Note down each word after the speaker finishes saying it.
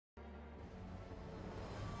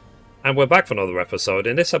And we're back for another episode.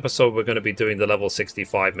 In this episode, we're going to be doing the level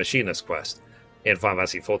 65 Machinist quest in Final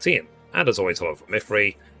Fantasy XIV. And as always, hello from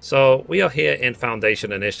Mithrie. So, we are here in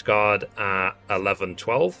Foundation in Ishgard at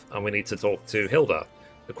 11:12, and we need to talk to Hilda.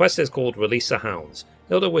 The quest is called Release the Hounds.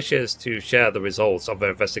 Hilda wishes to share the results of her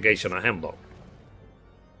investigation at Hemlock.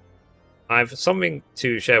 I've something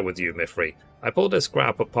to share with you, Mithrie. I pulled a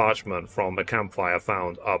scrap of parchment from a campfire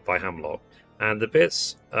found up by Hemlock, and the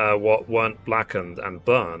bits what weren't blackened and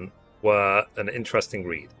burned were an interesting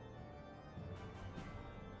read.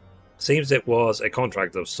 Seems it was a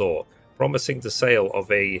contract of sort, promising the sale of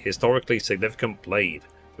a historically significant blade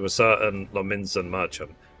to a certain Lominsan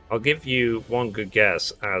merchant. I'll give you one good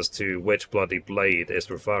guess as to which bloody blade it's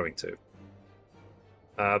referring to.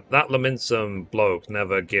 That Lominsan bloke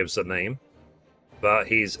never gives a name, but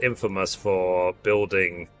he's infamous for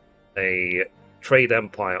building a trade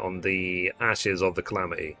empire on the ashes of the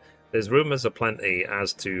Calamity. There's rumours aplenty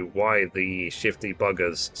as to why the shifty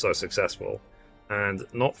bugger's so successful, and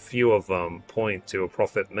not few of them point to a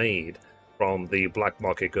profit made from the black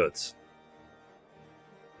market goods.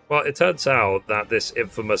 Well, it turns out that this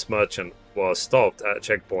infamous merchant was stopped at a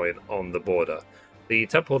checkpoint on the border. The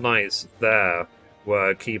Temple Knights there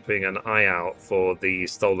were keeping an eye out for the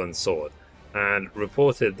stolen sword, and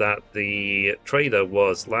reported that the trader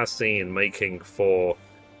was last seen making for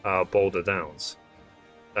Boulder Downs.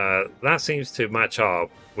 That seems to match up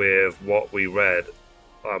with what we read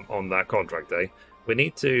on that contract day. We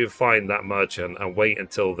need to find that merchant and wait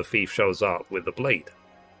until the thief shows up with the blade.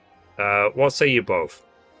 What say you both?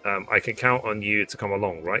 I can count on you to come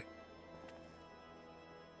along, right?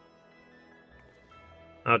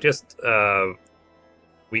 Now,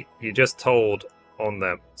 you just hold on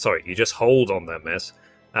them. Sorry, you just hold on them, miss.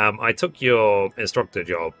 I took your instructor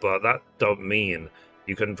job, but that don't mean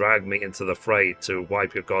you can drag me into the fray to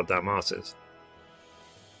wipe your goddamn asses.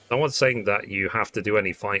 No one's saying that you have to do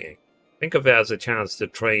any fighting. Think of it as a chance to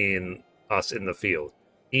train us in the field,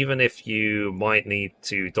 even if you might need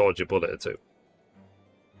to dodge a bullet or two.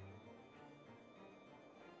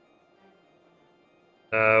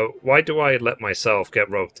 Why do I let myself get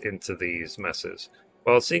roped into these messes?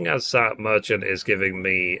 Well, seeing as that merchant is giving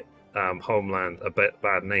me Homeland a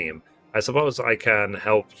bad name, I suppose I can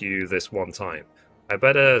help you this one time. I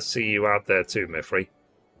better see you out there too, Mithrie.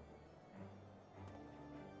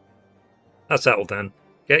 That's settled then.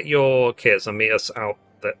 Get your kits and meet us out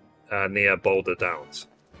near Boulder Downs.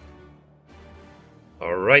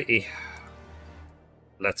 Alrighty.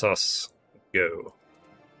 Let us go.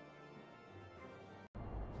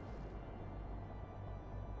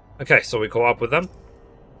 Okay, so we caught up with them.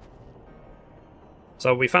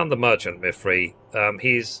 So we found the merchant, Mithrie.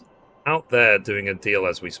 He's out there doing a deal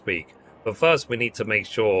as we speak. But first we need to make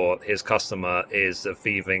sure his customer is the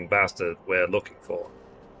thieving bastard we're looking for.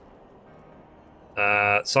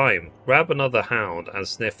 Sime, grab another hound and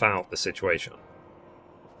sniff out the situation.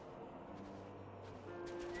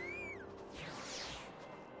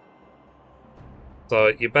 So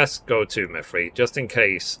you best go too, Mithrie, just in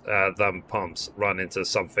case them pumps run into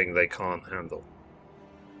something they can't handle.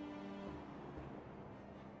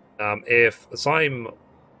 If Sime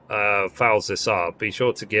fouls this up, be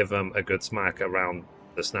sure to give him a good smack around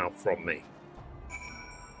the snout from me.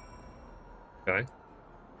 Okay.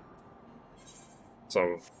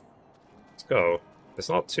 So, let's go. It's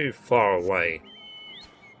not too far away.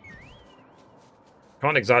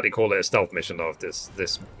 Can't exactly call it a stealth mission though, if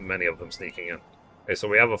this many of them sneaking in. Okay, so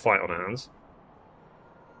we have a fight on our hands.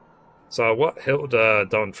 So what, Hilda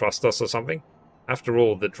don't trust us or something? After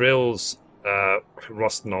all, the drills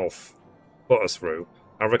Rostnolf put us through,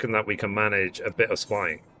 I reckon that we can manage a bit of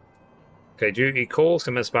spying. Okay, duty calls,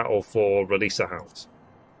 commence battle for Release the Hounds.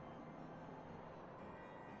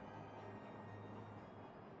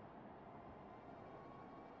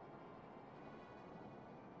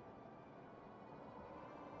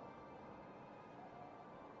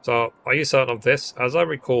 So, are you certain of this? As I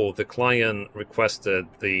recall, the client requested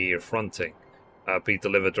the fronting be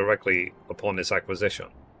delivered directly upon its acquisition.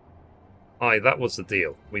 Aye, that was the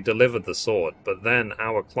deal. We delivered the sword, but then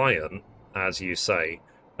our client, as you say,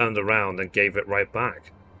 turned around and gave it right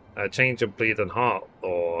back. A change of bleeding heart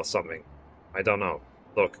or something. I don't know.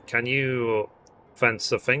 Look, can you fence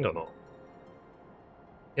the thing or not?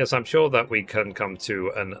 Yes, I'm sure that we can come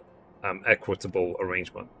to an equitable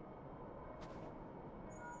arrangement.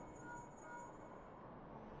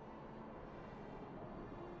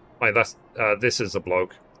 Aye, this is the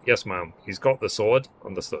bloke. Yes, ma'am. He's got the sword.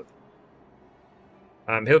 Understood.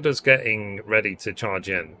 Hilda's getting ready to charge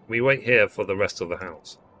in. We wait here for the rest of the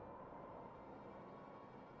house.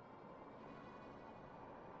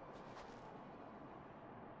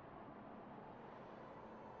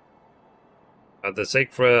 The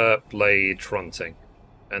Sacred Blade Trunting.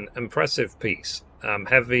 An impressive piece,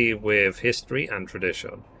 heavy with history and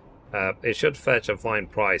tradition. It should fetch a fine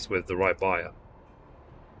price with the right buyer.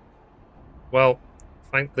 Well,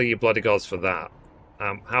 thank the bloody gods for that.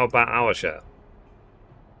 How about our share?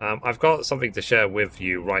 I've got something to share with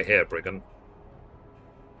you right here, Brigand.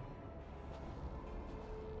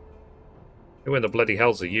 Who in the bloody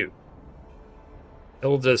hells are you?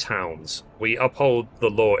 Hilda's hounds. We uphold the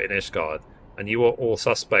law in Ishgard, and you are all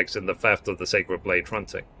suspects in the theft of the Sacred Blade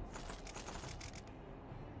Trunting.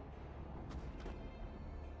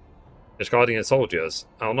 Ishgardian soldiers,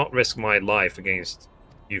 I'll not risk my life against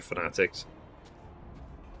you fanatics.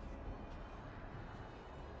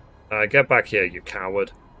 Get back here, you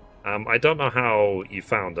coward. I don't know how you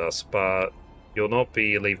found us, but you'll not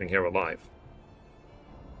be leaving here alive.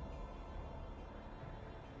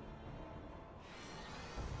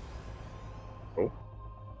 Oh.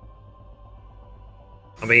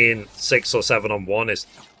 I mean, 6 or 7 on 1 is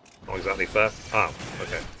not exactly fair. Ah,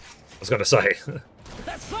 okay. I was going to say.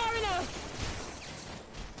 That's far enough!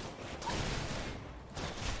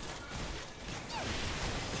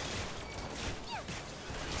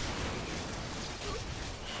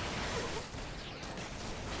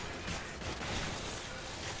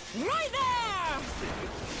 Right there!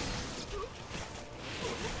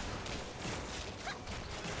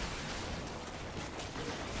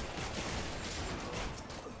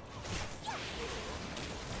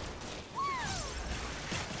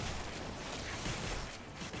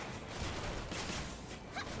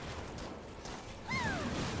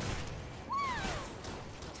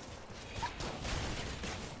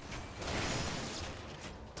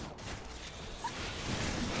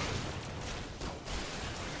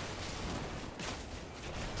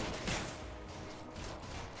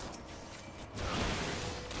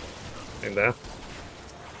 In there.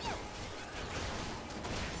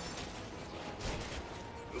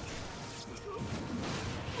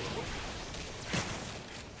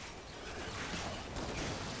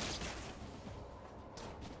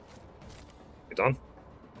 You done?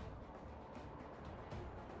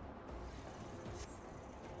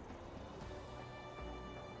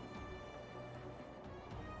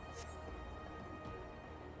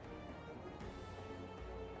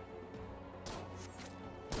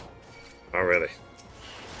 Oh, really?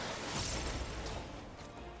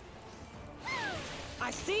 I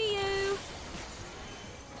see you!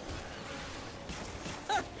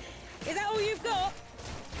 Is that all you've got?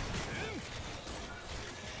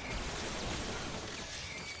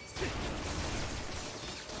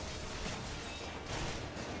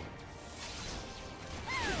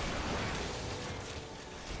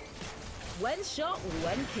 One shot,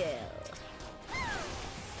 one kill.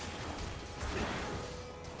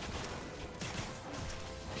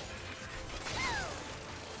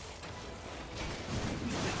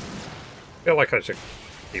 I feel like I should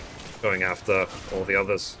keep going after all the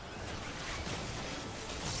others.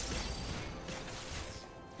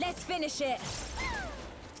 Let's finish it!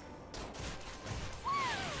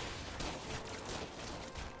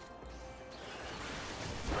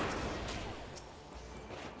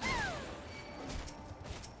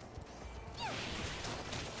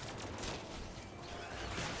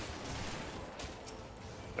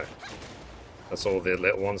 Okay. That's all the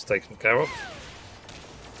little ones taken care of.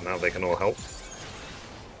 Now they can all help.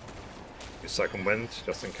 Do second wind,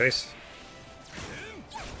 just in case.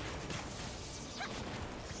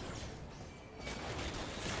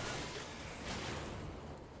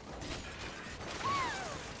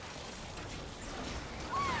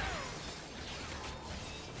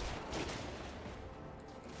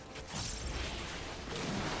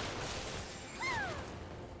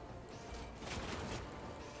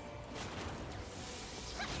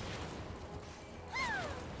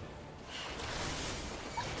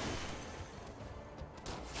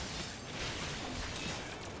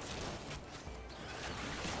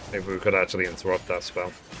 Maybe we could actually interrupt that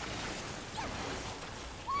spell.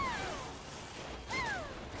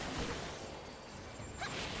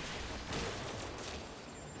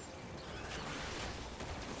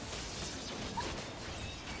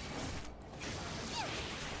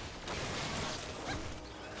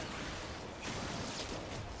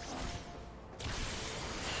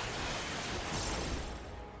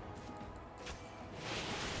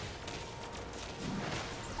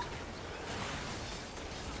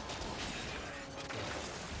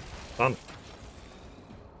 Done.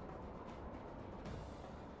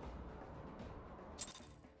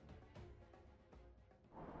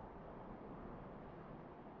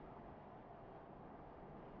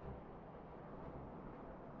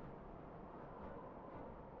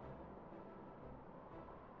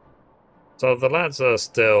 So the lads are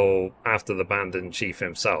still after the bandit chief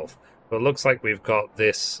himself, but it looks like we've got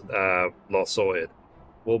this lot sorted.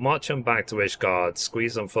 We'll march them back to Ishgard,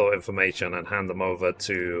 squeeze them for information, and hand them over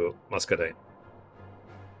to Muscadine.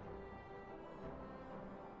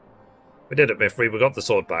 We did it, Mithrie. We got the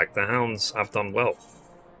sword back. The hounds have done well.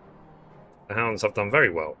 The hounds have done very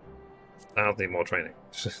well. The hounds need more training.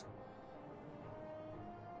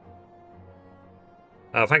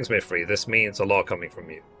 Thanks, Mithrie. This means a lot coming from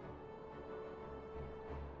you.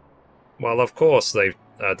 Well, of course they've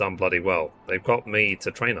done bloody well. They've got me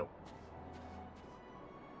to train them.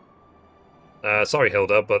 Sorry,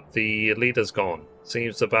 Hilda, but the leader's gone.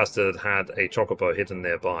 Seems the bastard had a chocobo hidden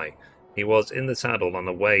nearby. He was in the saddle on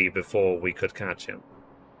the way before we could catch him.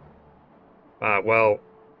 Well,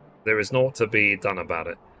 there is naught to be done about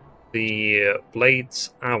it. The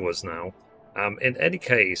blade's ours now. In any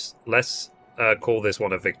case, let's call this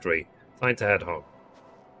one a victory. Time to head home.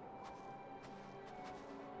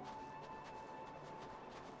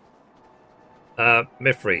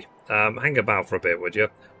 Mithrie, hang about for a bit, would you?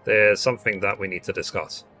 There's something that we need to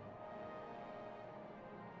discuss.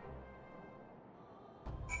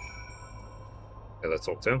 Okay, let's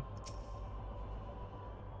talk to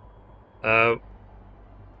him.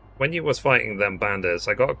 When you was fighting them bandits,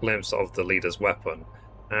 I got a glimpse of the leader's weapon,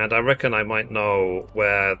 and I reckon I might know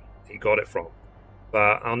where he got it from.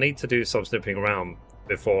 But I'll need to do some snooping around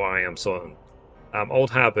before I am certain. Old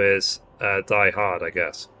habits die hard, I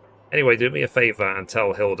guess. Anyway, do me a favor and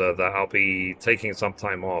tell Hilda that I'll be taking some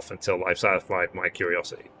time off until I've satisfied my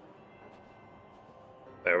curiosity.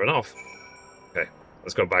 Fair enough. Okay,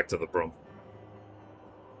 let's go back to the broom.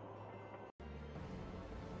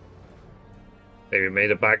 Okay, we made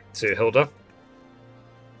it back to Hilda.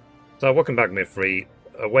 So, welcome back, Mithrie.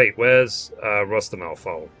 Wait, where's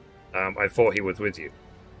Rustamalfol? I thought he was with you.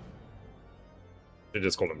 Should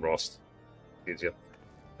just call him Rost. Easier.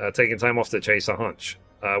 Taking time off to chase a hunch.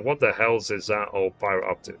 What the hell's is that old pirate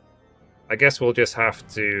up to? I guess we'll just have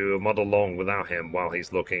to muddle along without him while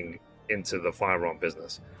he's looking into the firearm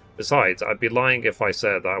business. Besides, I'd be lying if I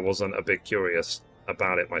said that I wasn't a bit curious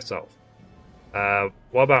about it myself.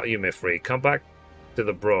 What about you, Mithrie? Come back to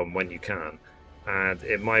the broom when you can, and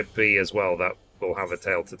it might be as well that we'll have a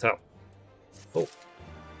tale to tell. Cool.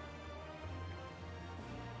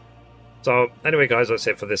 So, anyway, guys, that's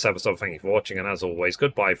it for this episode. Thank you for watching, and as always,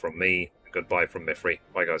 goodbye from me, and goodbye from Mithrie.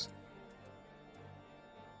 Bye, guys.